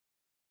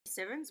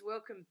Sevens,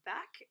 welcome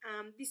back.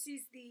 This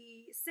is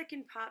the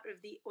second part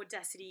of the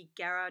Audacity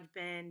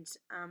GarageBand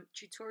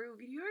tutorial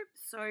video.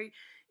 So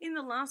in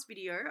the last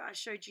video, I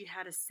showed you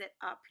how to set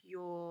up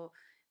your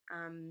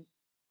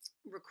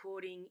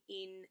recording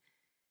in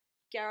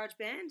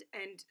GarageBand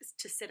and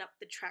to set up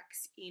the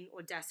tracks in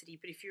Audacity.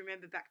 But if you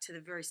remember back to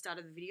the very start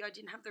of the video, I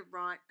didn't have the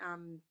right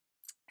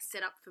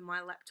setup for my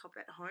laptop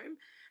at home,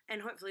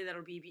 and hopefully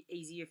that'll be a bit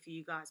easier for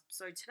you guys.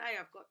 So today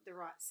I've got the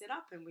right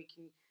setup and we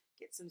can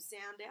get some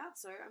sound out.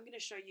 So I'm going to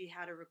show you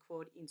how to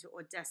record into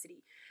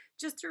Audacity.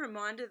 Just a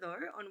reminder though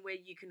on where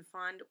you can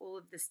find all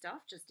of the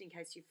stuff, just in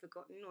case you've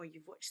forgotten or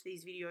you've watched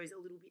these videos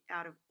a little bit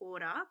out of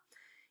order.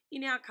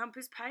 In our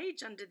Compass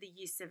page under the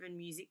Year 7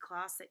 music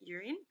class that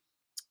you're in,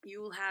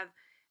 you will have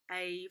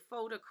a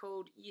folder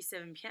called Year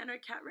 7 Piano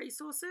Cat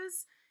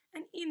Resources,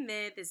 and in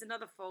there's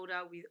another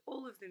folder with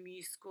all of the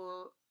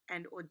MuseScore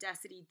and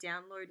Audacity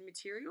download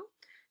material.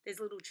 There's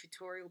a little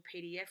tutorial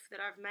PDF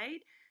that I've made.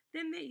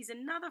 Then there is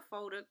another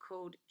folder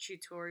called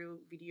tutorial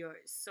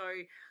videos. So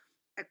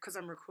because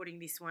I'm recording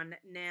this one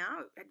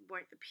now, it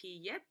won't appear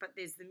yet, but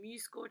there's the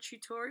MuseScore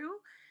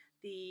tutorial,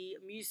 the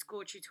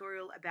MuseScore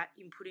tutorial about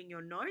inputting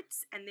your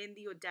notes, and then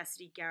the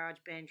Audacity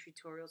GarageBand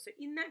tutorial. So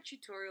in that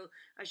tutorial,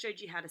 I showed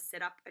you how to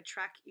set up a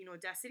track in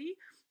Audacity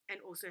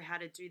and also how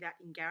to do that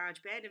in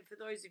GarageBand. And for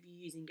those of you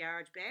using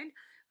GarageBand,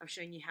 I've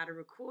shown you how to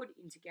record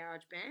into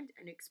GarageBand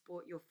and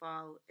export your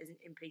file as an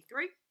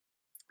MP3.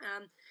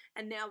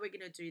 And now we're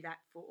going to do that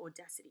for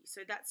Audacity.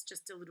 So that's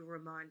just a little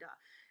reminder.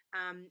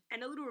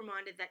 And a little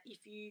reminder that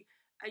if you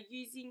are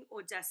using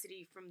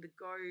Audacity from the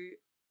Go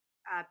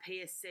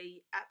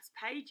PSC apps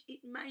page, it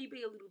may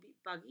be a little bit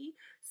buggy.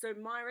 So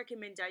my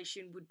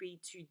recommendation would be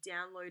to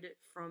download it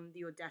from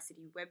the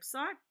Audacity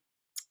website.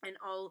 And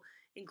I'll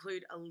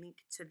include a link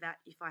to that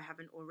if I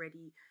haven't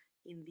already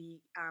in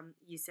the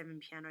Year 7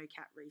 Piano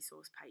Cat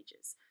resource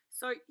pages.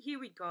 So here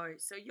we go.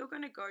 So you're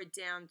going to go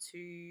down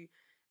to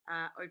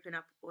open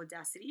up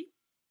Audacity,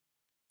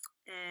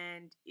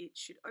 and it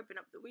should open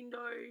up the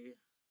window.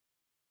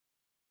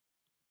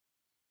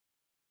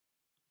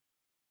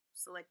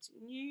 Select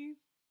New.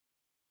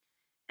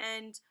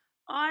 And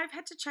I've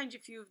had to change a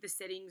few of the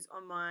settings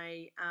on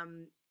my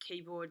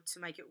keyboard to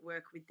make it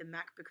work with the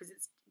Mac because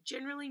it's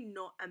generally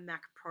not a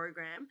Mac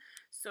program.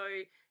 So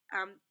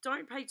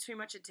don't pay too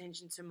much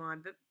attention to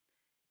mine. But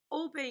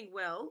all being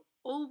well,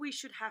 all we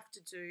should have to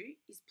do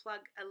is plug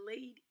a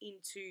lead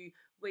into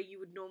where you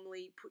would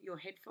normally put your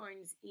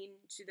headphones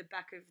into the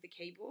back of the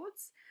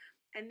keyboards.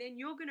 And then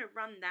you're going to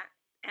run that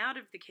out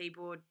of the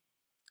keyboard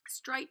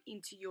straight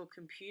into your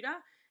computer.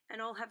 And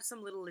I'll have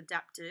some little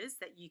adapters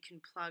that you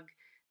can plug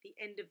the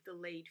end of the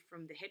lead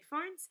from the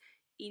headphones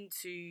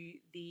into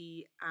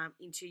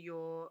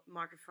your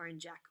microphone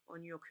jack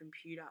on your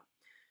computer.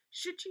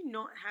 Should you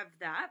not have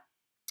that,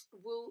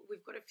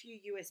 we've got a few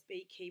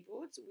USB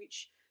keyboards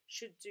which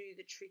should do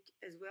the trick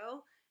as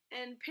well.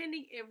 And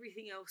pending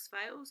everything else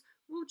fails,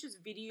 we'll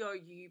just video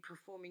you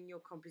performing your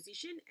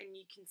composition, and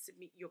you can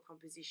submit your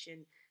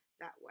composition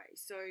that way.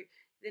 So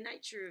the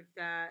nature of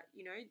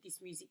this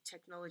music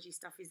technology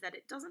stuff is that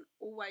it doesn't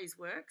always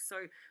work. So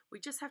we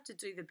just have to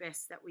do the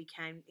best that we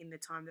can in the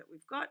time that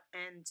we've got,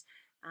 and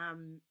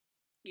and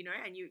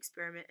you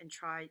experiment and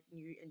try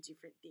new and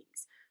different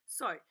things.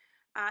 So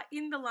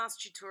in the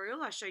last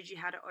tutorial, I showed you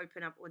how to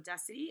open up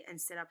Audacity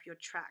and set up your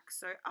track.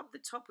 So up the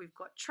top, we've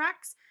got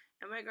tracks,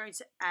 and we're going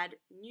to add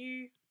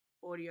new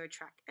audio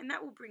track, and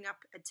that will bring up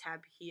a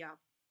tab here.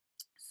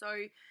 So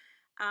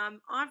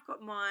I've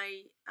got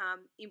my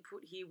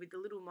input here with the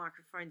little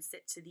microphone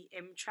set to the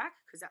M track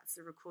because that's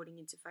the recording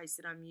interface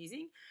that I'm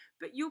using,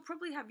 but you'll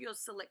probably have yours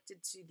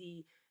selected to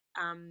the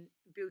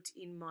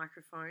built-in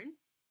microphone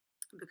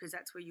because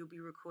that's where you'll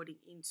be recording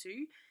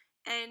into,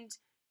 and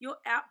your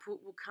output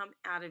will come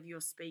out of your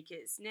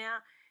speakers. Now,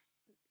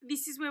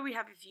 this is where we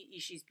have a few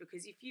issues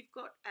because if you've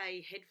got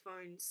a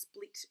headphone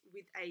split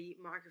with a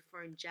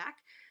microphone jack,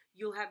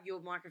 you'll have your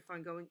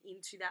microphone going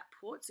into that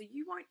port, so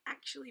you won't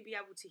actually be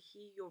able to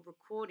hear your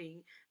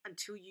recording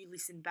until you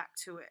listen back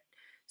to it.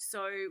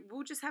 So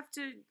we'll just have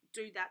to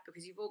do that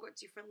because you've all got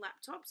different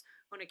laptops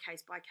on a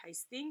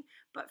case-by-case thing.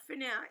 But for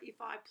now,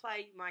 if I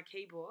play my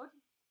keyboard,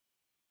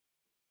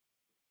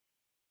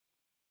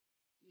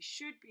 you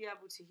should be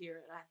able to hear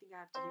it. I think I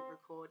have to hit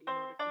record in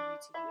order for you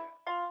to hear it.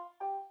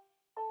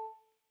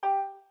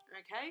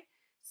 Okay,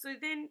 so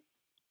then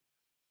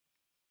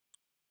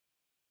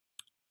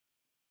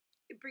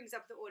it brings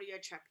up the audio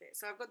track there.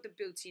 So I've got the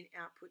built-in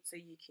output so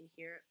you can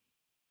hear it.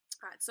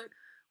 All right, so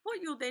what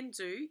you'll then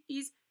do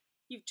is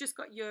you've just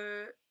got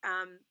your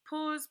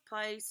pause,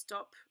 play,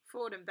 stop,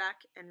 forward and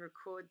back, and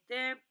record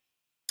there.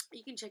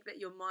 You can check that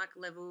your mic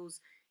levels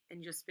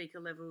and your speaker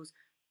levels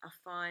are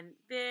fine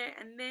there,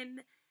 and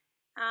then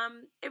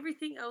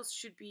everything else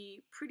should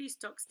be pretty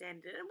stock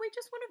standard, and we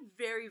just want a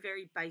very,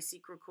 very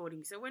basic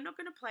recording, so we're not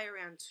going to play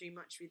around too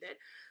much with it.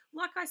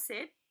 Like I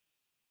said,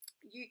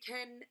 you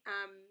can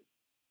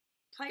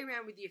play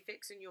around with the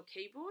effects on your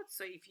keyboard,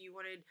 so if you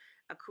wanted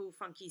a cool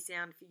funky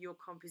sound for your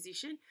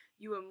composition,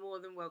 you are more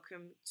than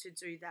welcome to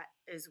do that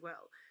as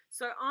well.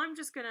 So I'm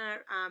just going to,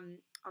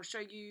 I'll show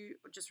you,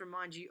 just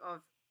remind you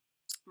of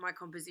my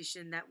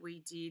composition that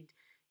we did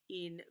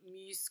in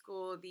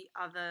MuseScore the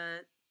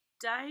other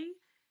day.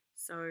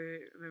 So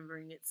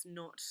remembering it's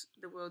not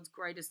the world's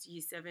greatest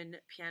Year 7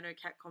 Piano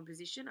Cat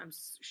composition. I'm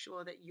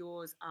sure that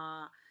yours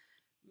are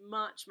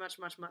much, much,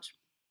 much, much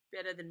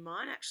better than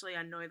mine. Actually,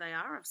 I know they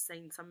are. I've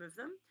seen some of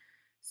them.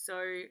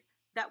 So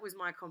that was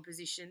my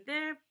composition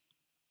there.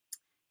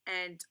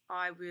 And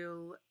I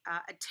will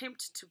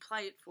attempt to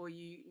play it for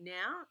you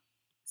now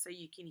so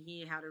you can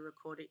hear how to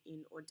record it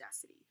in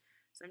Audacity.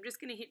 So I'm just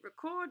going to hit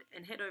record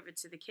and head over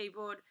to the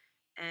keyboard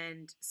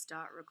and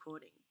start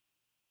recording.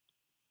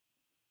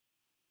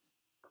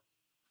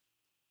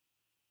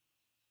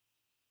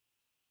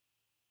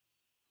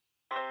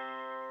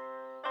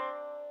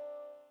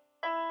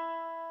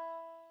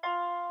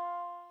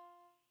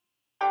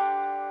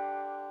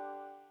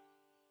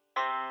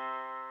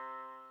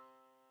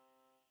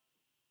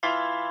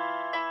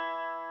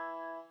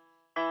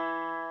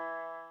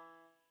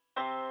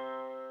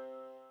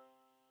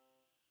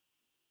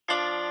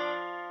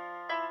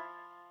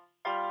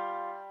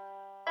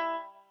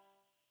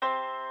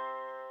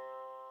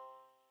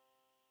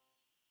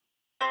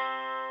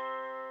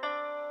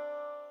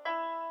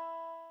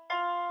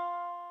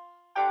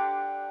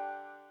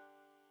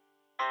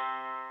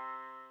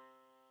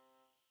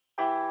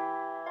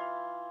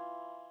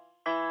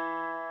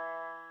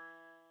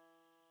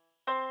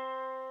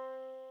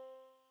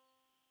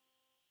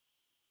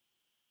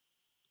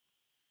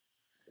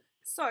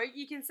 So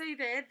you can see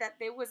there that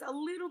there was a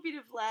little bit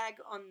of lag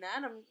on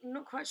that. I'm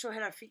not quite sure how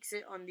to fix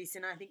it on this,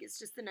 and I think it's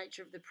just the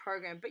nature of the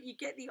program, but you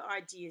get the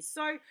idea.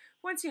 So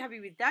once you're happy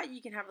with that,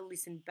 you can have a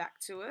listen back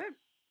to it.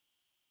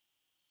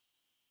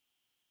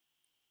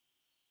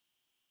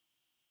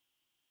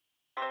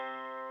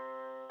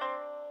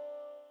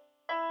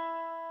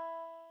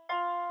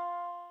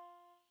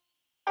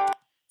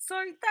 So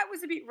that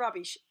was a bit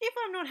rubbish. If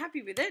I'm not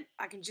happy with it,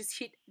 I can just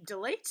hit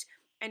delete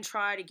and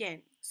try it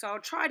again. So I'll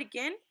try it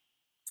again.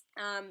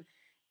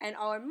 And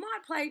I might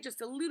play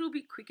just a little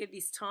bit quicker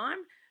this time,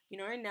 you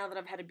know, now that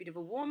I've had a bit of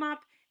a warm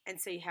up, and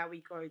see how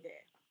we go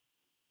there.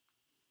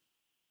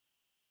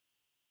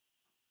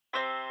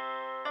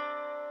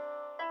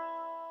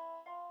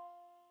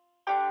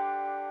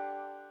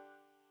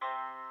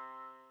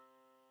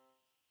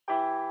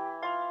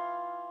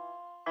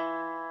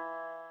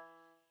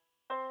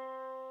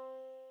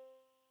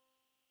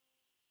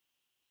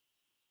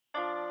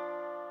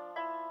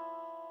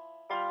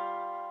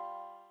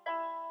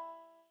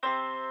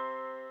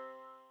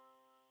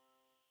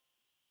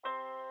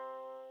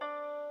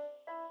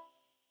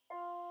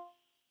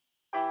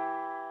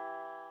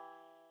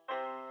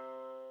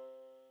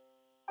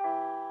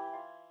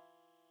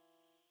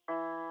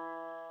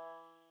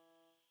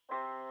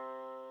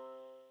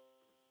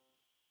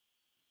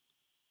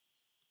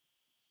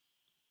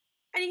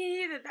 And you can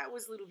hear that that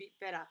was a little bit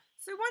better.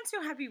 So once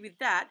you're happy with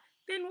that,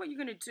 then what you're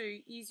going to do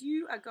is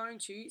you are going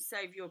to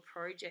save your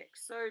project.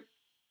 So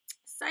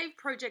save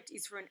project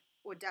is for an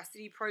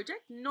Audacity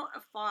project, not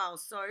a file.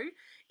 So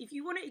if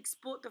you want to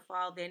export the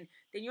file, then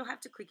you'll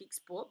have to click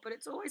export, but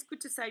it's always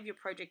good to save your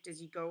project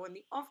as you go on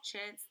the off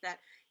chance that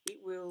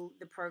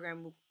the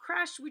program will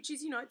crash, which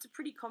is, you know, it's a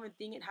pretty common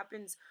thing. It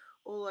happens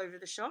all over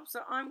the shop.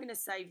 So I'm going to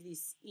save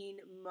this in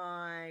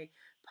my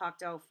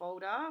Parkdale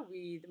folder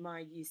with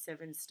my Year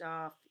 7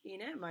 staff in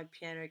it, my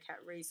Piano Cat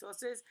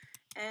resources,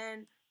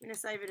 and I'm going to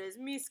save it as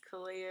Miss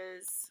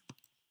Kalia's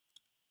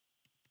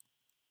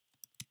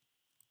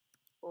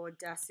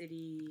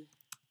Audacity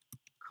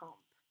comp.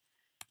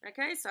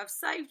 Okay, so I've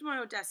saved my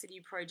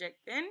Audacity project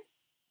then.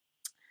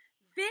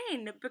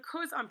 Then,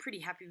 because I'm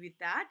pretty happy with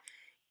that,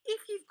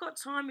 if you've got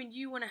time and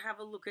you want to have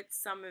a look at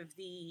some of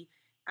the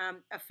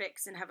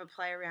effects and have a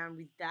play around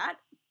with that,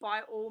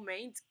 by all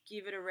means,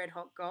 give it a red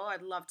hot go.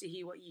 I'd love to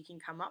hear what you can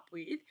come up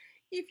with.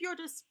 If you're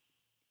just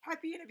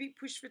happy and a bit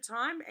pushed for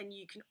time and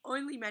you can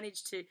only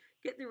manage to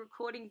get the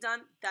recording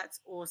done,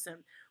 that's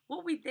awesome.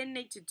 What we then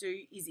need to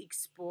do is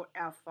export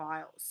our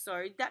file.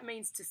 So that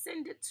means to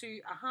send it to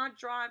a hard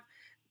drive,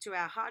 to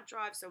our hard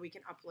drive, so we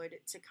can upload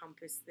it to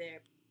Compass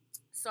there.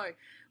 So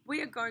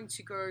we are going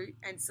to go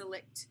and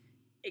select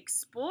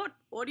export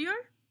audio,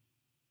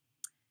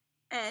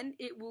 and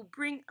it will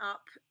bring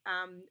up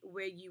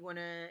where you want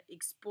to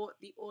export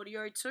the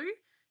audio to.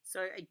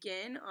 So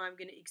again, I'm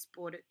going to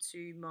export it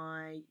to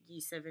my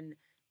Year 7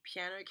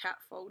 Piano Cat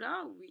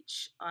folder,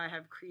 which I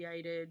have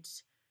created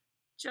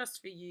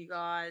just for you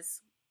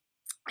guys.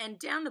 And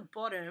down the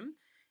bottom,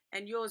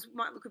 and yours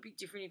might look a bit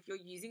different if you're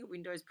using a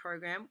Windows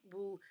program,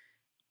 will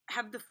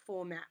have the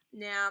format.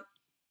 Now,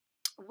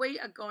 we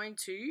are going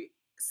to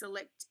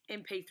select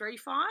MP3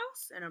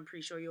 files, and I'm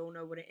pretty sure you all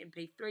know what an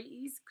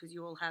MP3 is because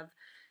you all have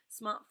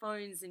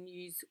smartphones and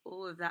use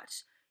all of that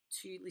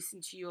to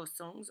listen to your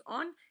songs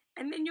on,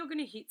 and then you're going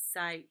to hit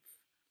save.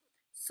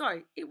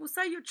 So it will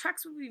say your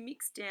tracks will be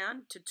mixed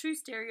down to 2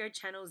 stereo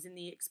channels in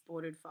the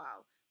exported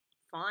file.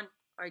 Fine,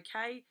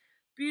 okay,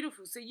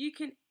 beautiful. So you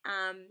can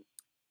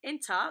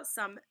enter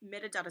some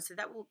metadata, so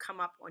that will come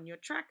up on your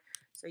track.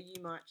 So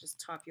you might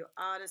just type your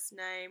artist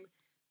name,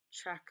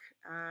 track,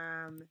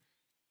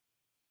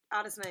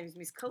 artist name is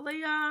Miss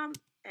Kalia,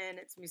 and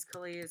it's Miss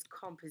Kalia's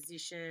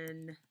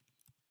composition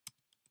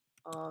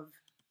of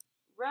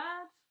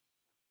Rad.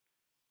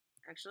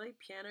 Actually,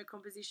 piano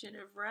composition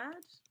of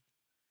Rad.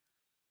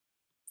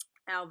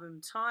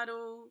 Album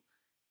title,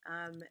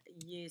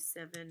 Year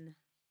 7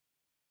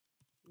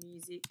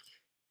 music,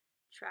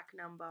 track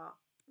number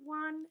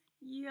 1,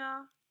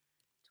 year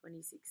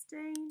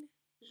 2016,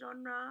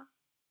 genre.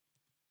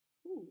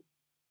 Ooh.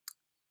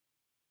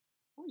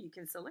 Oh, you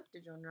can select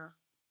a genre.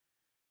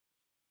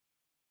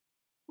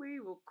 We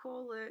will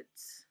call it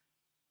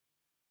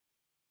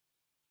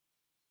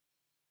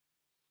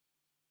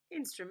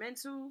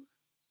instrumental.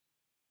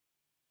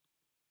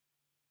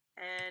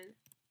 And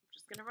I'm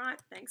just going to write,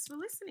 thanks for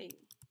listening.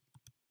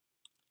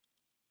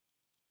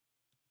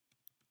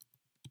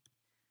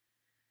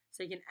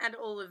 So you can add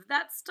all of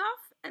that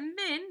stuff and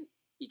then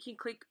you can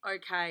click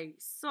OK.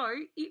 So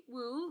it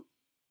will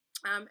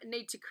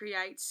need to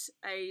create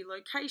a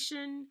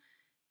location.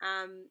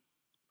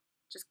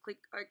 Just click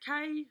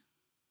OK.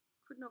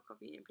 Could not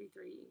copy MP3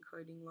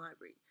 encoding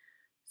library.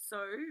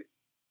 So, of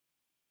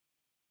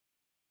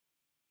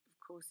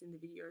course, in the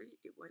video,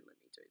 it won't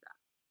let me do that.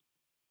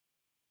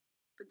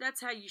 But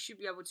that's how you should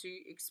be able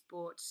to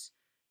export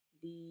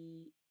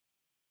the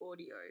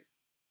audio.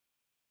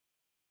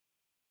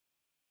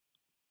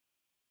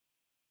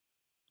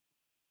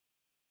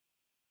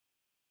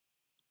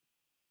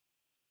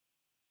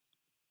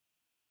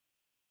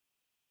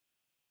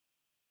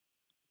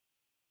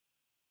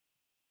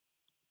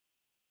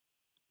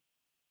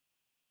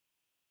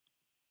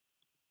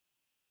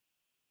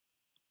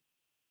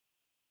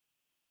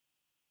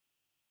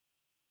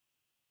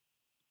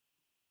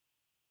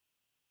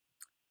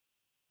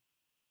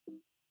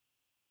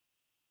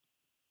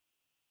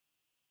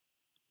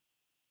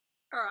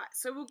 Alright,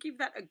 so we'll give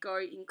that a go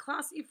in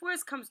class. If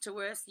worst comes to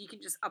worst, you can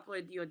just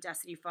upload the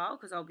Audacity file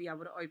because I'll be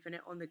able to open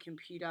it on the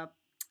computer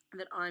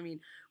that I'm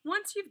in.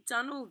 Once you've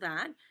done all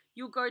that,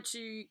 you'll go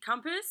to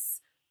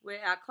Compass,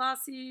 where our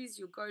class is,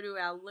 you'll go to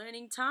our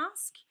learning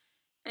task,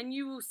 and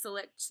you will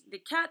select the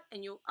cat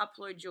and you'll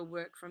upload your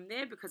work from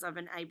there because I've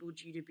enabled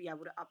you to be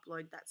able to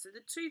upload that. So the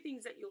two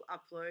things that you'll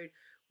upload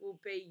will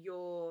be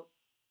your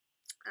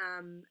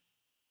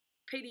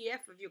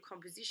PDF of your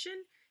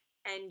composition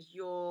and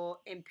your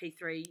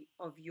MP3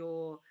 of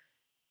your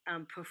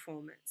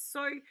performance.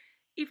 So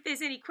if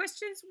there's any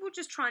questions, we'll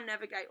just try and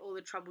navigate all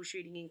the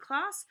troubleshooting in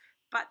class,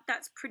 but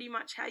that's pretty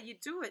much how you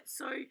do it.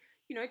 So,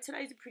 you know,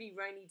 today's a pretty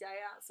rainy day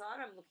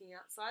outside. I'm looking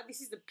outside. This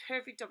is the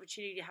perfect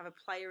opportunity to have a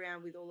play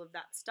around with all of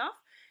that stuff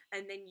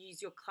and then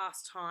use your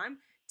class time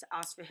to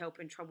ask for help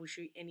and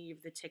troubleshoot any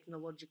of the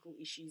technological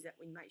issues that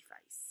we may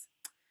face.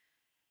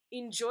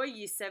 Enjoy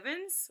Year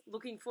 7s.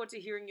 Looking forward to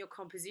hearing your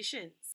compositions.